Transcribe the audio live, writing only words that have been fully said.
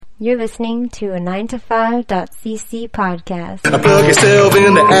You're listening to a 9to5.cc podcast. Plug yourself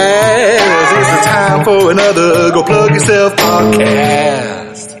in the ass. It's time for another Go Plug Yourself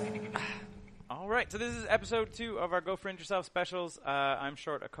podcast. All right, so this is episode 2 of our Go Fringe Yourself specials. I'm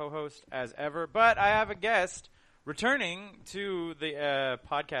Short, a co-host as ever, but I have a guest returning to the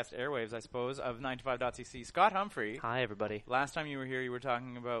podcast airwaves, I suppose, of 9to5.cc, Scott Humphrey. Hi, everybody. Last time you were here, you were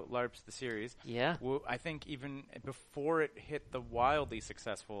talking about LARPs, the series. Yeah. Well, I think even before it hit the wildly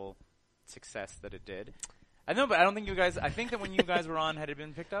successful success that it did. I know, but I don't think you guys, I think that when you guys were on, had it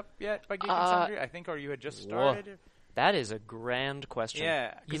been picked up yet by Geek and Sundry? I think, or you had just started? Whoa. That is a grand question.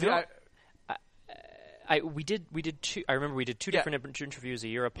 Yeah. You know, we did two, I remember we did two different interviews a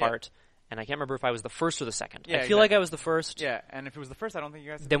year apart. Yeah. And I can't remember if I was the first or the second. Yeah, I feel like I was the first. Yeah, and if it was the first, I don't think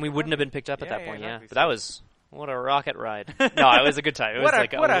you guys... Then we wouldn't have been picked up at that point, exactly. But that was... What a rocket ride. No, it was a good time. It was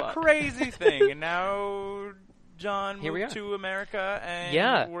what a crazy thing. And now John moved to America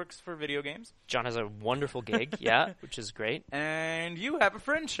and works for video games. John has a wonderful gig, which is great. And you have a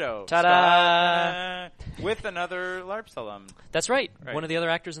Fringe show. Ta-da! With another LARPs alum. That's right. One of the other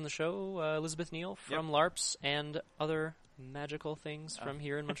actors in the show, Elizabeth Neal, from LARPs and other... magical things from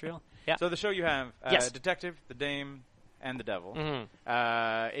here in Montreal. Yeah. So the show you have, Detective, the Dame, and the Devil. Mm-hmm.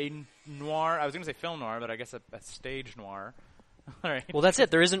 A noir, I was going to say film noir, but I guess a stage noir. All right. Well, that's it.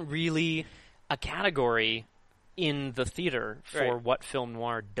 There isn't really a category in the theater for what film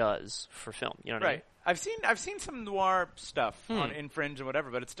noir does for film. You know what I mean? I've seen some noir stuff in Fringe and whatever,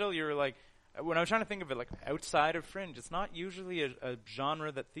 but it's still, you're like, when I was trying to think of it, like, outside of Fringe, it's not usually a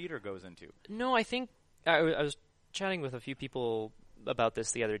genre that theater goes into. No, I think, I was chatting with a few people about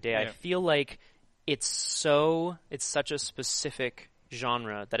this the other day. I feel like it's such a specific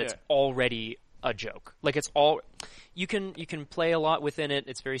genre that it's already a joke. Like it's all you can play a lot within it.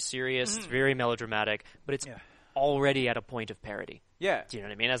 It's very serious, it's very melodramatic, but it's already at a point of parody. Yeah. Do you know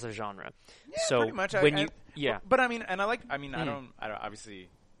what I mean? As a genre. Yeah, so pretty much. But I mean, and I don't obviously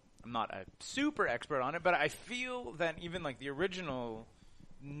I'm not a super expert on it, but I feel that even like the original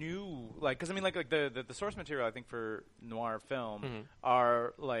new, like, because I mean, like the source material, I think, for noir film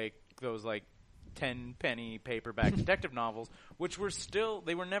are like those like 10-penny paperback detective novels, which were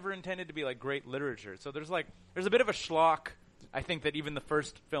they were never intended to be like great literature. So there's a bit of a schlock. I think that even the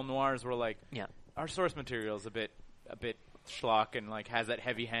first film noirs were like, our source material is a bit schlock and like has that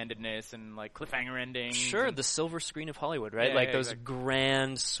heavy-handedness and like cliffhanger endings. Sure, the silver screen of Hollywood, right? Those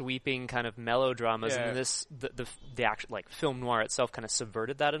grand, sweeping kind of melodramas, and the actual like film noir itself kind of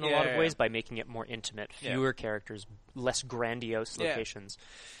subverted that in a lot of ways by making it more intimate, fewer characters, less grandiose locations,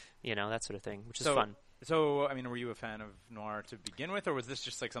 you know, that sort of thing, which is fun. So, I mean, were you a fan of noir to begin with, or was this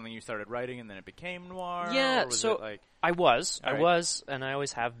just like something you started writing and then it became noir? Yeah, or was so it like... I was, and I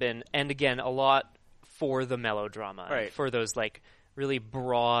always have been, and again, a lot for the melodrama, for those like really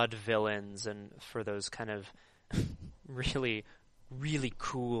broad villains, and for those kind of really, really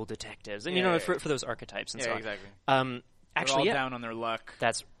cool detectives, and for those archetypes and so on. Exactly. Actually, they're all down on their luck.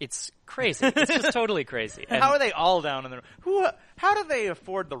 It's crazy. It's just totally crazy. And how are they all down on their? How do they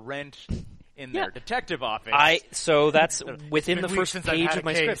afford the rent in their detective office? So that's within the first page of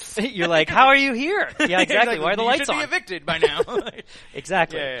my script. You're like, how are you here? Yeah, exactly. Why are the lights on? You should be evicted by now.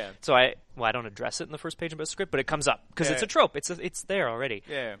 Exactly. Yeah. So I don't address it in the first page of my script, but it comes up because it's a trope. It's there already.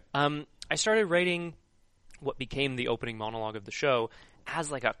 Yeah. I started writing what became the opening monologue of the show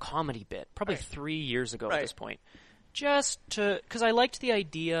as like a comedy bit, probably 3 years ago at this point. Because I liked the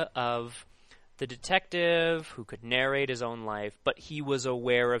idea of the detective who could narrate his own life, but he was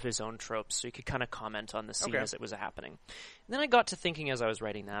aware of his own tropes, so he could kind of comment on the scene as it was happening. And then I got to thinking, as I was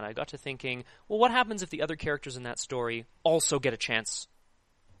writing that, well, what happens if the other characters in that story also get a chance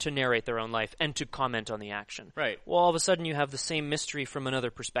to narrate their own life and to comment on the action? Right. Well, all of a sudden you have the same mystery from another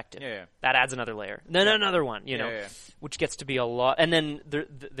perspective. Yeah. That adds another layer. Then another one, which gets to be a lot. And then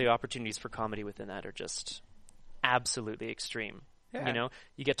the opportunities for comedy within that are just absolutely extreme. Yeah. You know,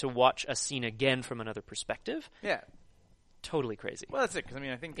 you get to watch a scene again from another perspective. Yeah. Totally crazy. Well, that's it, because I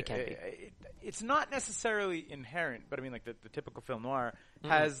mean, I think it's not necessarily inherent, but I mean, like the typical film noir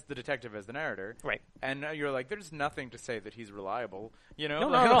has the detective as the narrator. Right. And you're like, there's nothing to say that he's reliable, you know? No,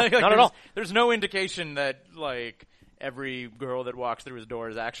 not at all. There's no indication that, like, every girl that walks through his door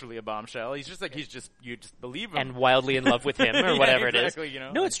is actually a bombshell. He's just like, you just believe him. And wildly in love with him or whatever it is. You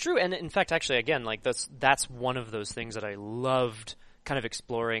know? No, it's true. And in fact, actually, again, like that's one of those things that I loved kind of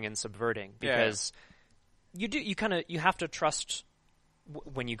exploring and subverting, because you have to trust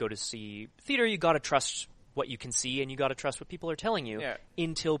when you go to see theater, you got to trust what you can see, and you got to trust what people are telling you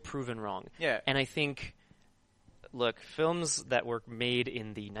until proven wrong. Yeah. And I think, look, films that were made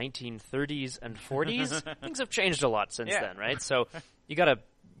in the 1930s and 40s, things have changed a lot since then, right? So you got to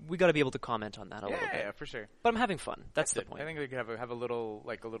we got to be able to comment on that a little bit. Yeah, for sure. But I'm having fun. That's the it. point. I think we could have a little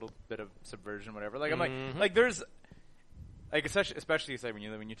bit of subversion, whatever. Like I'm like there's like especially say when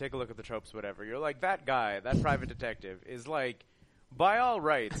you take a look at the tropes, whatever. You're like that guy, that private detective is like by all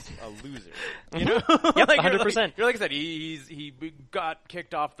rights a loser. You know, yep, like 100%. You're like I said, he got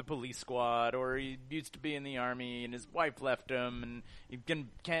kicked off the police squad, or he used to be in the army, and his wife left him, and he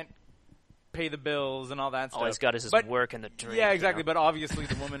can't pay the bills and all that stuff. All he's got is his work and the drink. Yeah, exactly. But obviously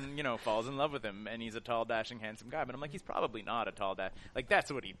the woman, falls in love with him, and he's a tall, dashing, handsome guy. But I'm like, he's probably not a tall, like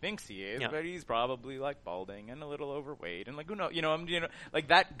that's what he thinks he is. Yeah. But he's probably like balding and a little overweight, and like who knows? Like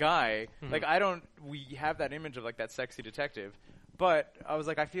that guy. Like we have that image of like that sexy detective. But I was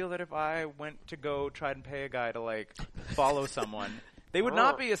like, I feel that if I went to go try and pay a guy to like follow someone. They would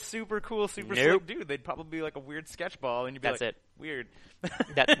not be a super cool, super slick dude. They'd probably be like a weird sketchball, and you'd be That's like, it. Weird.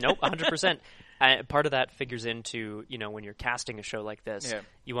 Nope, 100%. Part of that figures into, when you're casting a show like this,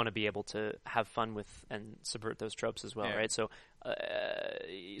 you want to be able to have fun with and subvert those tropes as well, right? So,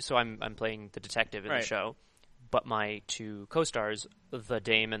 I'm playing the detective in the show, but my two co-stars, the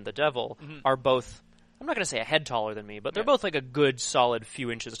Dame and the Devil, are both. I'm not going to say a head taller than me, but they're both like a good, solid few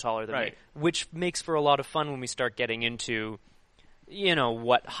inches taller than me, which makes for a lot of fun when we start getting into.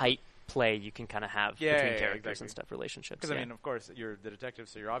 What height play you can kind of have between characters and stuff, relationships. Because, I mean, of course, you're the detective,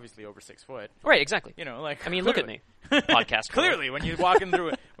 so you're obviously over 6 foot. Right, exactly. Like... I mean, look at me. Podcast. Clearly, when you walk in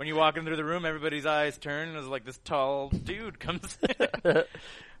through the room, everybody's eyes turn, and there's like this tall dude comes in.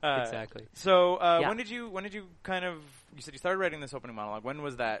 Exactly. So, when did you kind of... You said you started writing this opening monologue. When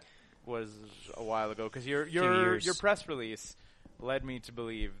was that? Was a while ago. Because your press release... led me to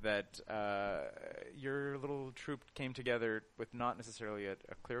believe that your little troupe came together with not necessarily a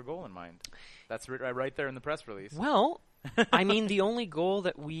clear goal in mind. That's right there in the press release. Well, I mean, the only goal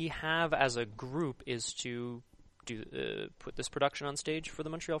that we have as a group is to put this production on stage for the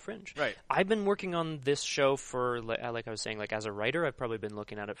Montreal Fringe. Right. I've been working on this show for, like I was saying, like as a writer, I've probably been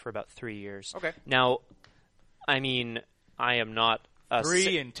looking at it for about 3 years. Okay. Now, I mean, I am not...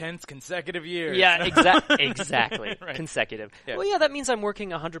 3 intense consecutive years. Yeah, exactly. Right. Consecutive. Yeah. Well, yeah, that means I'm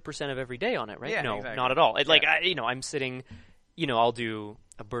working 100% of every day on it, right? Yeah, no, exactly. not at all. I'm sitting, I'll do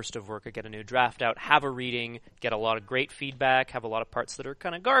a burst of work, I get a new draft out, have a reading, get a lot of great feedback, have a lot of parts that are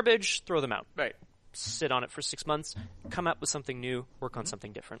kind of garbage, throw them out. Right. Sit on it for 6 months, come up with something new, work on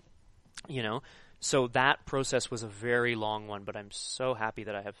something different. So that process was a very long one, but I'm so happy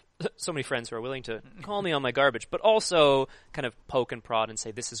that I have so many friends who are willing to call me on my garbage, but also kind of poke and prod and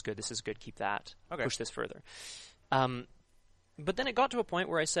say, this is good, keep that, push this further. But then it got to a point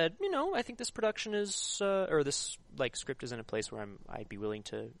where I said, I think this production is, or this script is in a place where I'd be willing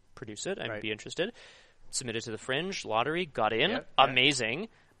to produce it, I'd be interested. Submitted to the Fringe, lottery, got in, amazing.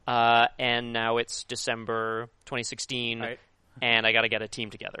 And now it's December 2016. Right. And I got to get a team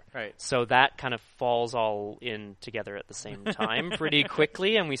together. Right. So that kind of falls all in together at the same time pretty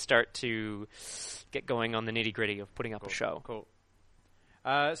quickly, and we start to get going on the nitty-gritty of putting up a show. Cool.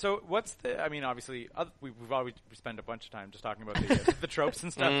 So what's obviously, we spend a bunch of time just talking about the tropes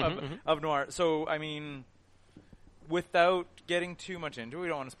and stuff of noir. So, without getting too much into it, we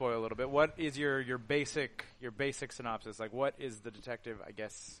don't want to spoil a little bit, what is your basic synopsis? Like, what is the detective, I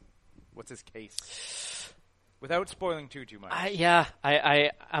guess, what's his case? Without spoiling too much.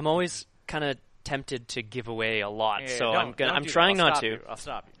 I'm always kind of tempted to give away a lot, so I'm trying not to. I'll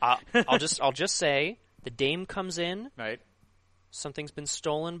stop you. I'll just say the Dame comes in. Right. Something's been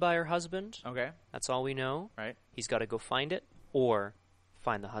stolen by her husband. Okay. That's all we know. Right. He's got to go find it or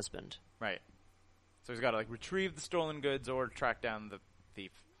find the husband. Right. So he's got to retrieve the stolen goods or track down the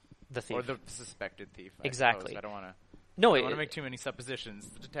thief. Or the suspected thief. Exactly. I don't want to. No, I don't want to make too many suppositions.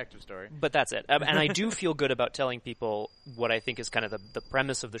 It's a detective story. But that's it. And I do feel good about telling people what I think is kind of the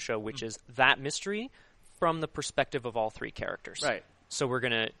premise of the show, which is that mystery from the perspective of all 3 characters. Right. So we're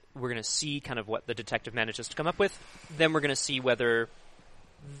gonna see kind of what the detective manages to come up with. Then we're gonna see whether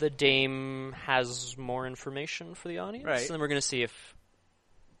the Dame has more information for the audience. Right. And then we're gonna see if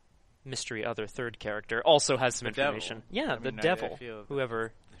mystery other third character also has some information. Devil. Yeah, the devil.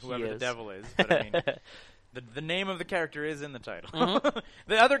 Whoever he the is. devil is. But the name of the character is in the title.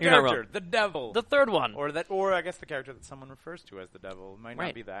 The other character, the devil. The third one. Or I guess the character that someone refers to as the devil might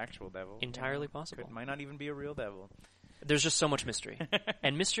not be the actual devil. Entirely possible. Might not even be a real devil. There's just so much mystery.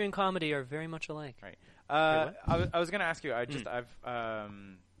 And mystery and comedy are very much alike. Right. I was going to ask you, I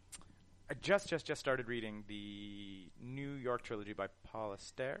just started reading the New York trilogy by Paul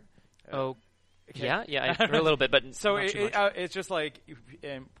Auster. Yeah, I heard a little bit, but so not too much. It's just like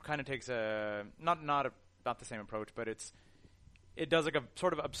it kind of takes a not the same approach, but it does like a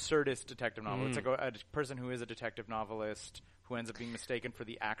sort of absurdist detective novel. It's like a person who is a detective novelist who ends up being mistaken for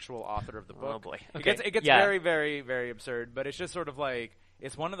the actual author of the book. Oh boy. Okay. It gets very, very, very absurd, but it's just sort of like,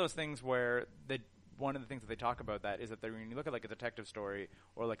 it's one of those things where one of the things that they talk about that is that when you look at like a detective story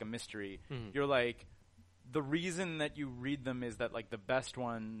or like a mystery, you're like, the reason that you read them is that like the best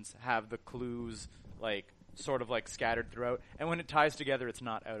ones have the clues like sort of like scattered throughout, and when it ties together, it's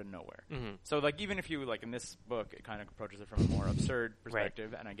not out of nowhere. So like even if you like in this book, it kind of approaches it from a more absurd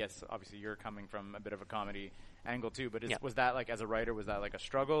perspective, and I guess obviously you're coming from a bit of a comedy angle too. But was that like as a writer, was that like a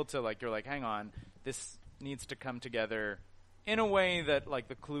struggle to like you're like, hang on, this needs to come together in a way that like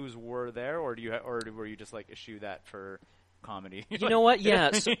the clues were there, or were you just like eschew that for comedy? You know what? Yeah.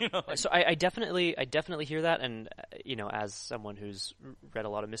 So, so I definitely hear that, and as someone who's read a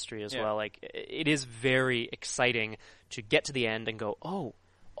lot of mystery as well, like it is very exciting to get to the end and go, oh,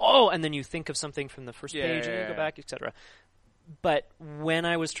 and then you think of something from the first page and you go back, etc. But when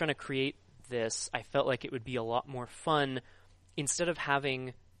I was trying to create this, I felt like it would be a lot more fun instead of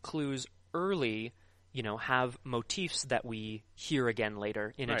having clues early. Have motifs that we hear again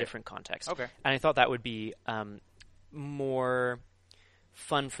later in a different context. Okay. And I thought that would be more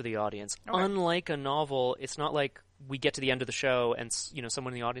fun for the audience. Okay. Unlike a novel, it's not like we get to the end of the show and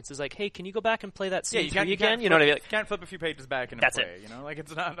someone in the audience is like, "Hey, can you go back and play that scene again?" You know what I mean? You can't flip a few pages back and play. Like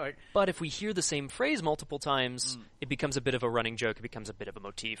it's not like. But if we hear the same phrase multiple times, it becomes a bit of a running joke. It becomes a bit of a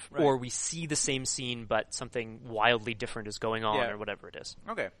motif, or we see the same scene but something wildly different is going on, or whatever it is.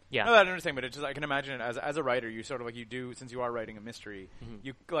 Okay. Yeah. No, I understand, but it's just I can imagine it as a writer, you sort of like you do since you are writing a mystery,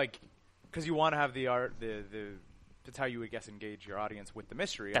 you like because you want to have the art the. That's how you would guess engage your audience with the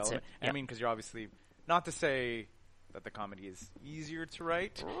mystery element. It. I mean, because you're obviously not to say that the comedy is easier to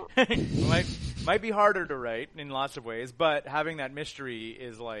write, might be harder to write in lots of ways, but having that mystery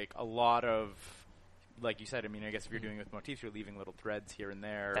is like a lot of, like you said. I mean, I guess if you're doing it with motifs, you're leaving little threads here and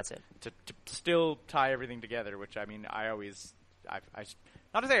there. That's it. To still tie everything together, which I mean, I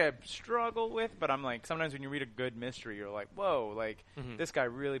not to say I struggle with, but I'm like sometimes when you read a good mystery, you're like, whoa, like this guy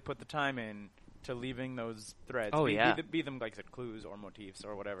really put the time in to leaving those threads. Be them like I said, clues or motifs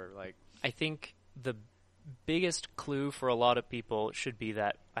or whatever. Like I think the biggest clue for a lot of people should be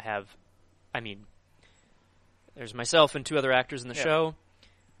that there's myself and two other actors in the show.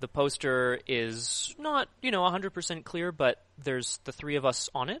 The poster is not 100% clear, but there's the three of us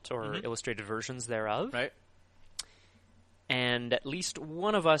on it, or illustrated versions thereof. Right. And at least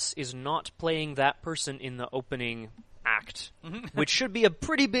one of us is not playing that person in the opening act, which should be a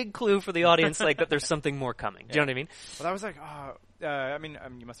pretty big clue for the audience, like that there's something more coming. Do you know what I mean? Well, that was like,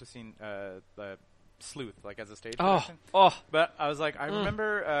 you must have seen the Sleuth, like as a stage production. But I was like, I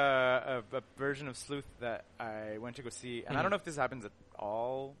remember a version of Sleuth that I went to go see, and I don't know if this happens at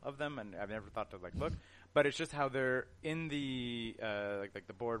all of them, and I've never thought to like look, but it's just how they're in the like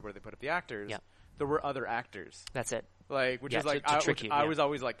the board where they put up the actors. Yeah. There were other actors. That's it. Like, which is like, I was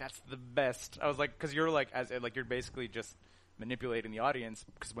always like, that's the best. I was like, because you're like, you're basically just manipulating the audience,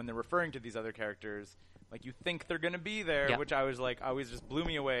 because when they're referring to these other characters, like you think they're gonna be there, which I was like, always just blew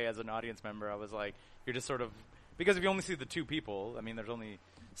me away as an audience member. I was like, you're just sort of, because if you only see the two people, I mean, there's only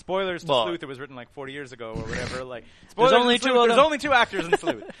spoilers to Sleuth. It was written like 40 years ago or whatever. Like, there's only two. There's only two actors in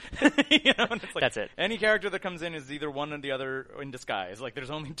Sleuth. And it's like, that's it. Any character that comes in is either one or the other in disguise. Like,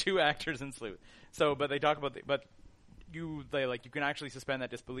 there's only two actors in Sleuth. So, but they talk about you can actually suspend that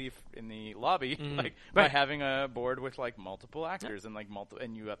disbelief in the lobby, by having a board with like multiple actors and like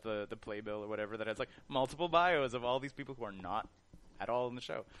and you have the playbill or whatever that has like multiple bios of all these people who are not at all in the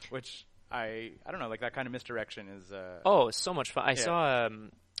show, which I don't know, like that kind of misdirection is it's so much fun. I saw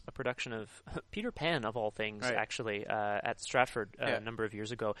a production of Peter Pan of all things actually at Stratford a number of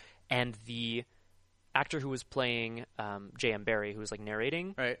years ago, and the actor who was playing J.M. Barrie, who was like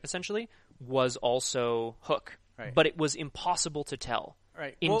narrating essentially, was also Hook. Right. But it was impossible to tell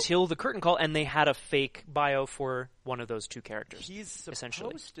until the curtain call, and they had a fake bio for one of those two characters. He's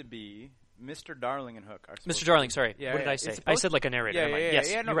supposed to be Mr. Darling and Hook. Mr. Darling, sorry. What did I say? I said like a narrator.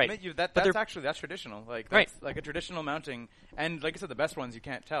 Yes, you're right. That's traditional. Like, that's like a traditional mounting. And like I said, the best ones you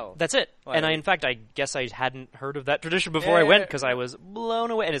can't tell. That's it. Like, and in fact, I guess I hadn't heard of that tradition before I went, because I was blown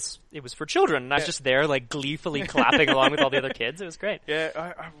away. And it was for children, and I was just there like gleefully clapping along with all the other kids. It was great.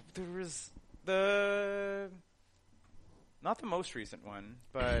 Yeah, there was not the most recent one,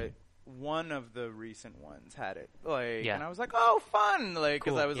 but one of the recent ones had it. And I was like, oh, fun! Like,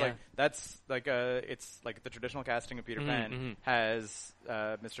 because I was like, that's like it's like the traditional casting of Peter Pan has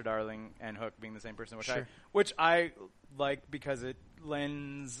Mr. Darling and Hook being the same person, which I like, because it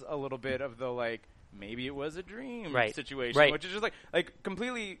lends a little bit of the like, maybe it was a dream situation, which is just like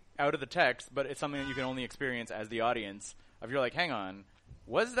completely out of the text, but it's something that you can only experience as the audience. If you're like, hang on,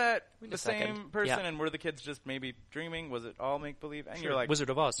 was that Wait the a second. same person, Yeah. and were the kids just maybe dreaming? Was it all make believe? And you're like, Wizard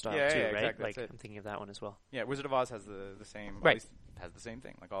of Oz style Yeah, too, yeah, right? exactly, Like that's it. I'm thinking of that one as well. yeah, Wizard of Oz has the same, Right. at least has the same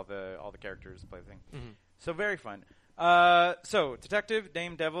thing. Like all the characters play the thing. Mm-hmm. So very fun. So Detective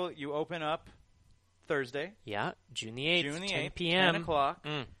Dame Devil, you open up Thursday, Yeah, June the 8th, June the 10 8th, p.m. 10 o'clock,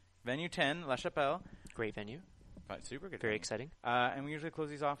 Mm. venue 10, La Chapelle. Great venue. Super good. Very venue. exciting. And we usually close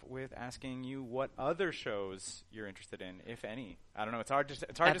these off with asking you what other shows you're interested in, if any. I don't know. It's hard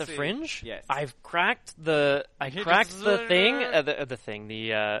to At the see. Fringe? Yes. I've cracked the You cracked just- the thing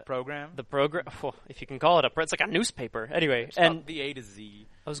the program. the program. Oh, if you can call it it's like a newspaper. Anyway, It's and called the A to Z.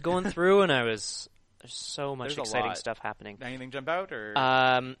 I was going through and there's so much There's a exciting lot. stuff happening. Anything jump out or?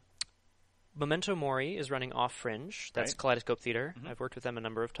 Memento Mori is running off Fringe. That's Right. Kaleidoscope Theater. Mhm. I've worked with them a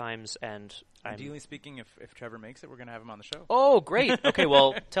number of times, and Ideally speaking, if Trevor makes it, we're gonna have him on the show. Oh, great! Okay,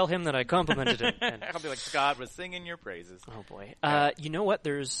 well, tell him that I complimented him. And I'll be like, Scott was singing your praises. oh boy, Yeah. you know what?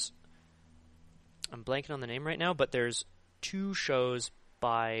 I'm blanking on the name right now, but there's 2 shows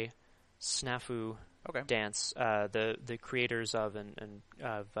by Snafu Okay. Dance, the creators of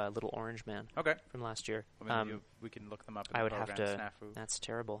Little Orange Man Okay. from last year. I mean, we can look them up. In I the would have program, to. Snafu. That's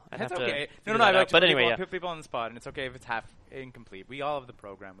terrible. I'd That's have okay. to. No, figure no, that I out. like to But put anyway, people, yeah. put people on the spot, and it's okay if it's half incomplete. We all have the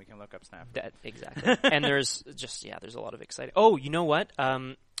program. We can look up Snafu. That exactly. And there's there's a lot of exciting. Oh, you know what?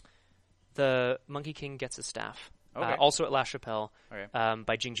 The Monkey King Gets His Staff. Okay. Also at La Chapelle. Okay.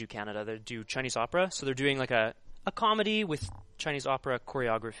 By Jingju Canada. They do Chinese opera, so they're doing like a comedy with Chinese opera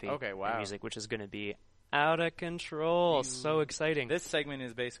choreography. Okay, wow. And music, which is going to be out of control. So exciting. This segment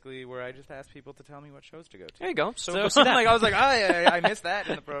is basically where I just ask people to tell me what shows to go to. There you go. So So go see that. like I was like, I missed that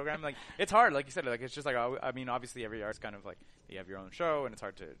in the program. Like it's hard, like you said. Like it's just like I mean, obviously every art's kind of like you have your own show, and it's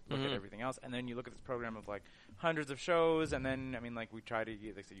hard to look at everything else. And then you look at this program of like hundreds of shows, and then I mean, like we try to.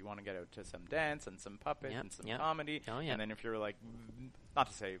 Like said, you want to get out to some dance and some puppet and some comedy. Oh, yeah. And then if you're like, not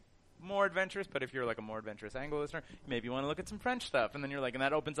to say more adventurous, but if you're like a more adventurous Anglo listener, maybe you want to look at some French stuff, and then you're like, and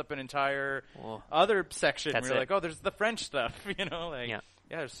that opens up an entire other section. That's where you're it. like, oh, there's the French stuff, you know, like Yeah.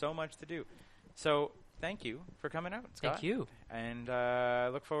 there's so much to do. So thank you for coming out, Scott. Thank you. And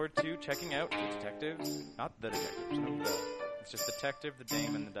look forward to checking out the detectives, not the detectives, no, it's just Detective, the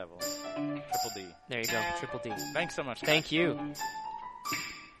Dame, and the Devil. Triple D. There you go. Triple D. Thanks so much, Scott. Thank you.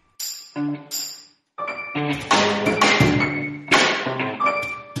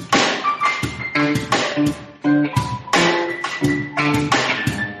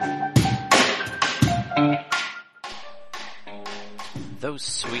 Those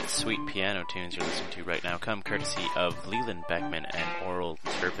sweet, sweet piano tunes you're listening to right now come courtesy of Leland Beckman and Oral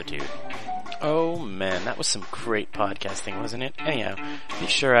Turpitude. Oh man, that was some great podcasting, wasn't it? Anyhow, be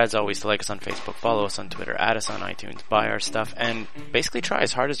sure as always to like us on Facebook, follow us on Twitter, add us on iTunes, buy our stuff, and basically try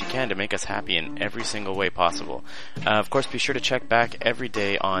as hard as you can to make us happy in every single way possible. Of course, be sure to check back every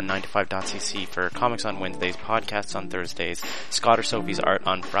day on 9to5.cc for comics on Wednesdays, podcasts on Thursdays, Scott or Sophie's art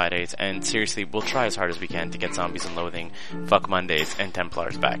on Fridays, and seriously, we'll try as hard as we can to get Zombies and Loathing, Fuck Mondays, and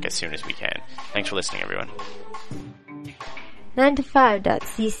Templars back as soon as we can. Thanks for listening, everyone.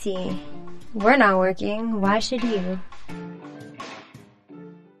 9to5.cc. We're not working. Why should you?